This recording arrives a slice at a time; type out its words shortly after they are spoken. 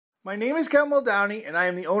My name is Ken Muldowney, and I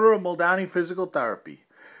am the owner of Muldowney Physical Therapy.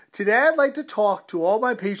 Today I'd like to talk to all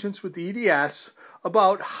my patients with EDS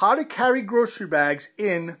about how to carry grocery bags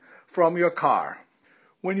in from your car.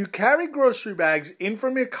 When you carry grocery bags in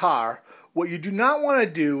from your car, what you do not want to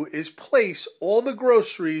do is place all the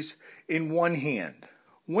groceries in one hand.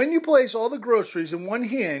 When you place all the groceries in one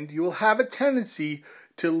hand, you will have a tendency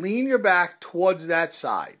to lean your back towards that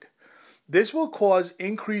side. This will cause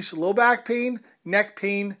increased low back pain, neck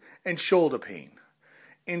pain, and shoulder pain.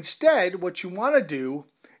 Instead, what you want to do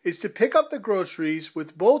is to pick up the groceries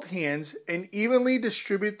with both hands and evenly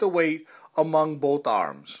distribute the weight among both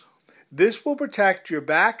arms. This will protect your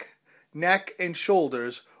back, neck, and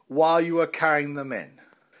shoulders while you are carrying them in.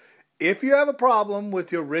 If you have a problem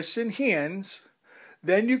with your wrists and hands,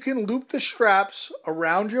 then you can loop the straps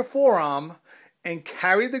around your forearm and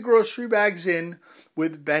carry the grocery bags in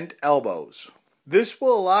with bent elbows. This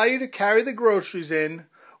will allow you to carry the groceries in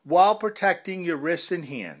while protecting your wrists and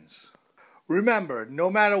hands. Remember, no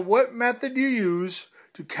matter what method you use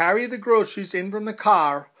to carry the groceries in from the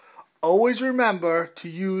car, always remember to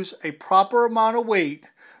use a proper amount of weight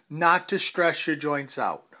not to stress your joints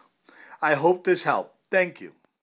out. I hope this helped. Thank you.